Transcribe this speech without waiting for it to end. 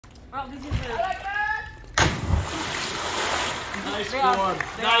Well, this is Nice form.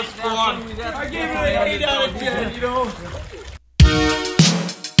 Nice form. I gave it an 8 out of 10, you know.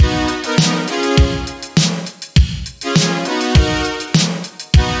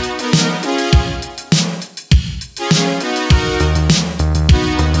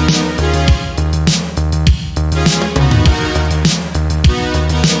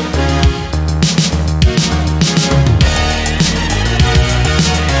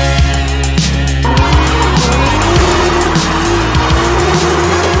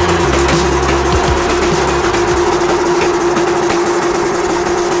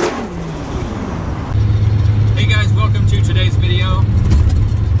 Today's video.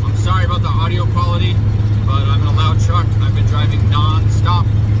 I'm sorry about the audio quality, but I'm in a loud truck. I've been driving non-stop,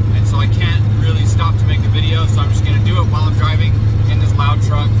 and so I can't really stop to make a video, so I'm just going to do it while I'm driving in this loud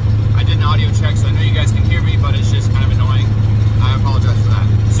truck. I did an audio check, so I know you guys can hear me, but it's just kind of annoying. I apologize for that.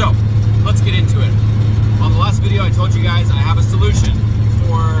 So, let's get into it. On the last video, I told you guys I have a solution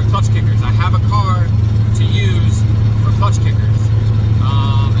for clutch kickers. I have a car to use for clutch kickers,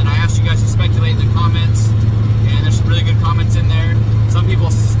 and I asked you guys to speculate in the comments. And there's some really good comments in there. Some people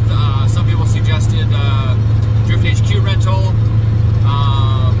suggested Drift HQ rental,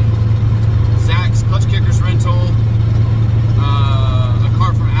 Zach's Klutch Kickers rental, a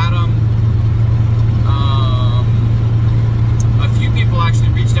car from Adam. A few people actually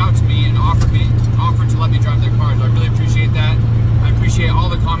reached out to me and offered to let me drive their cars. I really appreciate that. I appreciate all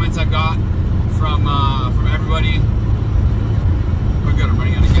the comments I've got from everybody. We're good. I'm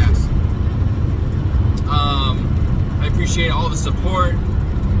running out of gas. I appreciate all the support,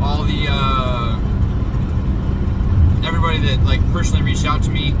 all the everybody that like personally reached out to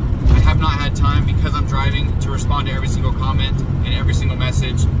me. I have not had time because I'm driving to respond to every single comment and every single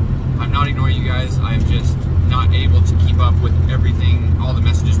message. I'm not ignoring you guys. I'm just not able to keep up with everything, all the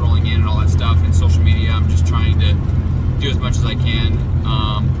messages rolling in and all that stuff. And social media, I'm just trying to do as much as I can.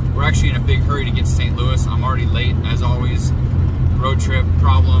 We're actually in a big hurry to get to St. Louis. I'm already late as always. Road trip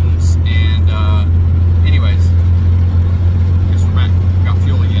problems and anyways, I guess we're back. Got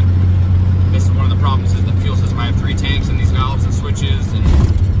fuel again. This is one of the problems is the fuel system. I have 3 tanks and these valves and switches and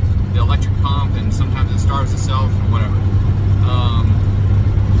the electric pump, and sometimes it starves itself and whatever.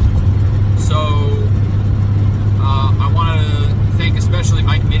 I want to thank especially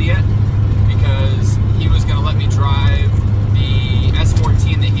Mike Midiat because he was going to let me drive the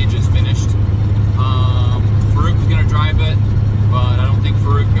S14 that he had just finished. Farouk was going to drive it, but I don't think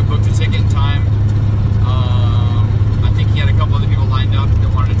Farouk booked a ticket in time. I think he had a couple other people lined up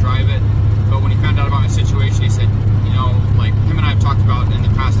that wanted to drive it, but when he found out about my situation, he said, you know, like him and I have talked about in the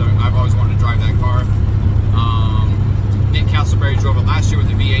past, I've always wanted to drive that car. Nick Castleberry drove it last year with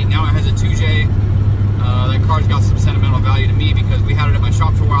the V8. Now it has a 2J. That car's got some sentimental value to me because we had it at my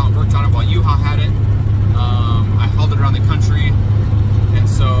shop for a while and worked on it while U-Haul had it. I hauled it around the country, and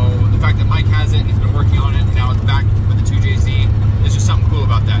so the fact that Mike has it and he's been working on it, and now it's back with the 2JZ, there's just something cool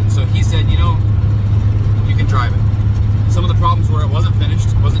about that. And so he said, you know, you can drive it. Some of the problems were it wasn't finished,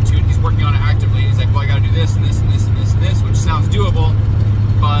 it wasn't tuned. He's working on it actively. He's like, well, I got to do this and this and this and this and this, which sounds doable,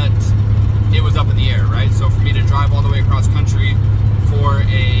 but it was up in the air, right? So for me to drive all the way across country for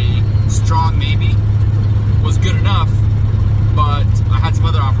a strong maybe was good enough, but I had some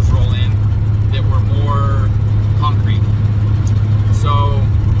other offers roll in that were more concrete. So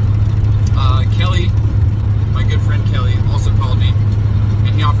Kelly, my good friend Kelly, also called me,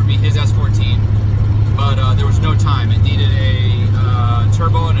 and he offered me his S14, but there was no time. It needed a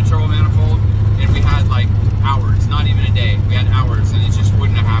turbo and a turbo manifold, and we had like hours, not even a day. We had hours, and it just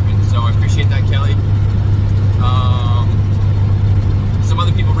wouldn't have happened. So I appreciate that, Kelly. Some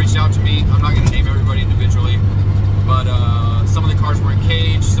other people reached out to me. I'm not going to name everybody individually, but some of the cars weren't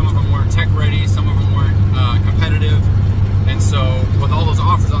caged, some of them weren't tech ready, some of them weren't competitive. And so with all those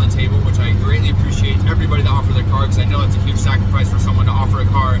offers on the table, which I greatly appreciate everybody that offered their car, because I know it's a huge sacrifice for someone to offer a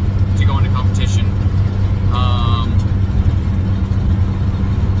car to go into competition.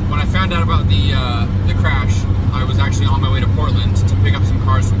 When I found out about the crash, I was actually on my way to Portland to pick up some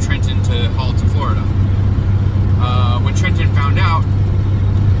cars from Trenton to haul to Florida. When Trenton found out,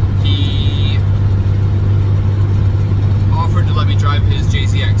 he offered to let me drive his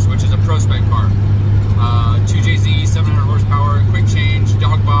JZX, which is a pro spec car. 2JZ, 700 horsepower, quick change,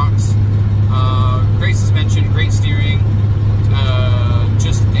 dog box, great suspension, great steering,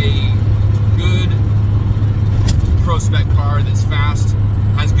 just a good pro spec car that's fast,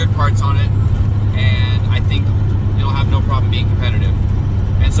 has good parts on it, and I think it'll have no problem being competitive.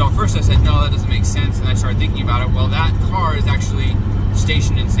 And so at first I said, no, that doesn't make sense, and I started thinking about it. Well, that car is actually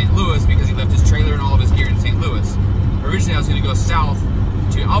stationed in St. Louis because he left his trailer and all of his gear in St. Louis. Originally I was going to go south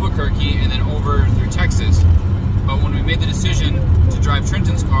to to Albuquerque and then over through Texas. But when we made the decision to drive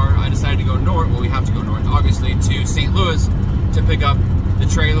Trenton's car, I decided to go north. Well, we have to go north, obviously, to St. Louis to pick up the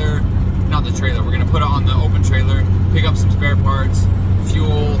trailer. Not the trailer, we're going to put it on the open trailer, pick up some spare parts,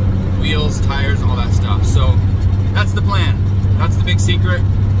 fuel, wheels, tires, all that stuff. So that's the plan. That's the big secret.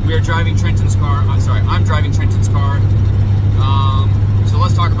 We are driving Trenton's car. I'm driving Trenton's car. So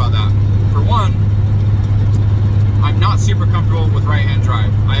let's talk about that. For one, I'm not super comfortable with right-hand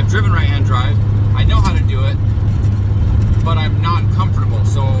drive. I have driven right-hand drive. I know how to do it, but I'm not comfortable.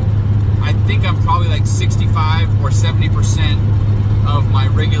 So I think I'm probably like 65 or 70% of my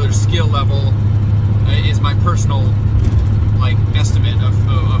regular skill level is my personal like estimate of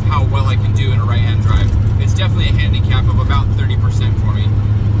how well I can do in a right-hand drive. It's definitely a handicap of about 30% for me.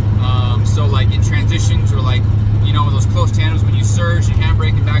 So like in transitions or like, you know, those close tandems when you surge and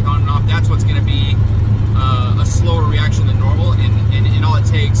handbrake and back on and off, that's what's going to be a slower reaction than normal, and all it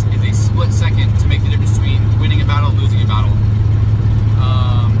takes is a split second to make the difference between winning a battle and losing a battle.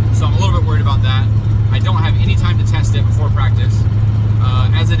 So I'm a little bit worried about that. I don't have any time to test it before practice.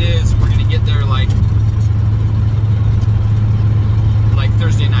 As it is, we're going to get there like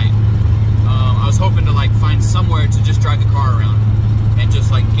Thursday night. I was hoping to like find somewhere to just drive the car around and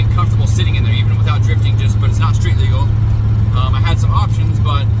just like get comfortable sitting in there even without drifting, but it's not street legal. I had some options,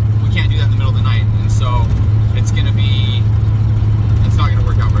 but we can't do that in the middle of the night, and so it's not going to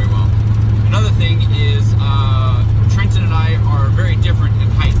work out very well. Another thing is Trenton and I are very different in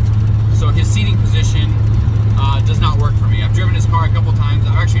height, so his seating position does not work for me. I've driven his car a couple times.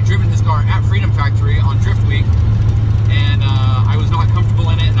 I've actually driven his car at Freedom Factory on Drift Week, and I was not comfortable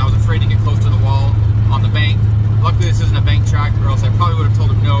in it, and I was afraid to get close to the wall on the bank. Luckily this isn't a bank track, or else I probably would have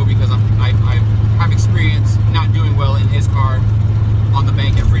told him no, because I have experience not doing well in his car on the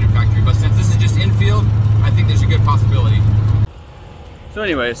bank at Freedom Factory. But since this is just infield, I think there's a good possibility. So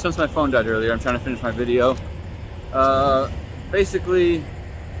anyway, since my phone died earlier, I'm trying to finish my video. Basically,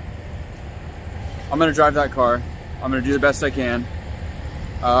 I'm gonna drive that car. I'm gonna do the best I can.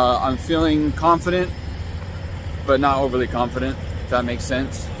 I'm feeling confident, but not overly confident, if that makes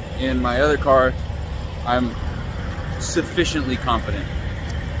sense. In my other car, I'm sufficiently confident.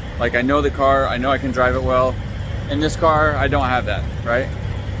 Like, I know the car, I know I can drive it well. In this car, I don't have that, right?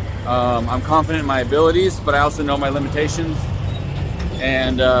 I'm confident in my abilities, but I also know my limitations,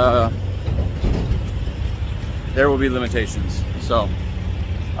 and there will be limitations. So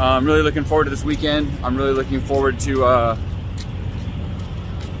I'm really looking forward to this weekend. I'm really looking forward to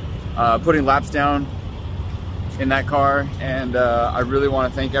putting laps down in that car, and I really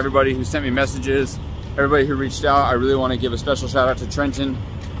want to thank everybody who sent me messages, everybody who reached out. I really want to give a special shout out to Trenton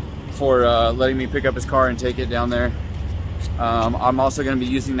for letting me pick up his car and take it down there. I'm also going to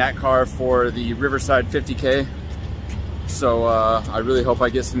be using that car for the Riverside 50K, so I really hope I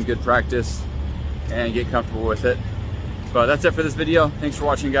get some good practice and get comfortable with it. But that's it for this video. Thanks for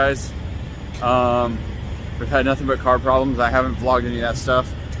watching, guys. We've had nothing but car problems. I haven't vlogged any of that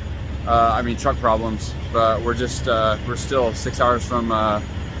stuff. I mean truck problems, but we're still 6 hours from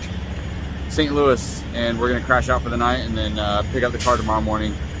St. Louis, and we're gonna crash out for the night and then pick up the car tomorrow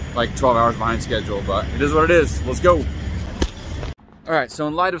morning, like 12 hours behind schedule, but it is what it is. Let's go. All right, so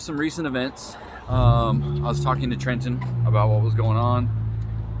in light of some recent events, I was talking to Trenton about what was going on,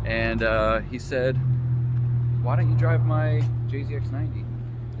 and he said, why don't you drive my JZX90?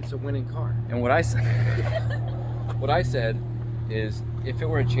 It's a winning car. And what I said is, if it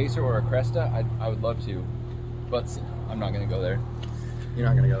were a Chaser or a Cresta, I would love to, but I'm not gonna go there. You're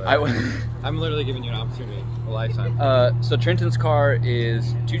not gonna go there. I'm literally giving you an opportunity, a lifetime. So Trenton's car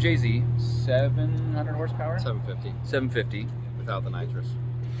is 2JZ, 700 horsepower? 750. 750. Without the nitrous.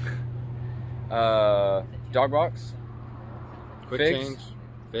 Dog box. Quick change.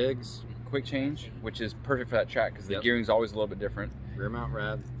 Figs. Quick change, which is perfect for that track because the Yep. gearing's always a little bit different. Rear mount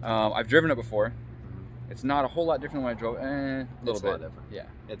rad. I've driven it before. It's not a whole lot different than when I drove. A little It's bit. a lot different. Yeah.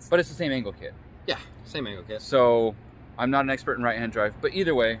 It's But it's the same angle kit. Yeah, same angle kit. So I'm not an expert in right-hand drive, but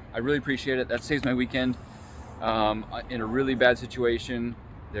either way, I really appreciate it. That saves my weekend. In a really bad situation,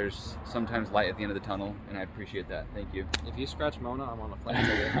 there's sometimes light at the end of the tunnel, and I appreciate that. Thank you. If you scratch Mona, I'm on a flight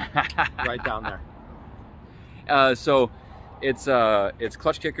ticket right down there. So it's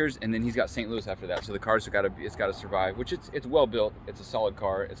Klutch Kickers, and then he's got St. Louis after that. So the car's got to survive, which it's well built. It's a solid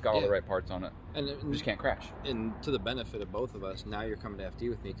car. It's got all the right parts on it. And it just can't crash. And to the benefit of both of us, now you're coming to FD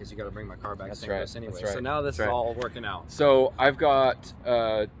with me because you got to bring my car back to St. Louis anyway. That's right. So now this is all working out. So I've got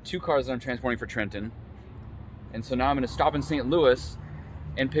 2 cars that I'm transporting for Trenton, and so now I'm going to stop in St. Louis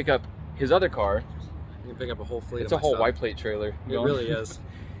and pick up his other car. You can pick up a whole fleet. It's a whole white plate trailer. It really is.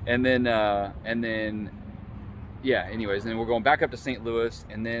 and then yeah, anyways, and then we're going back up to St. Louis,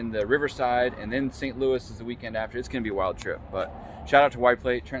 and then the Riverside, and then St. Louis is the weekend after. It's going to be a wild trip. But shout out to White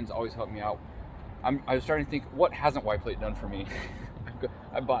Plate. Trenton's always helped me out. I was starting to think, what hasn't White Plate done for me?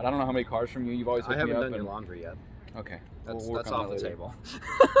 I bought, I don't know how many cars from you. You've always hooked me up. I haven't done your laundry yet. Okay. That's We'll off the table.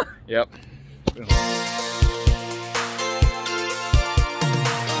 Yep.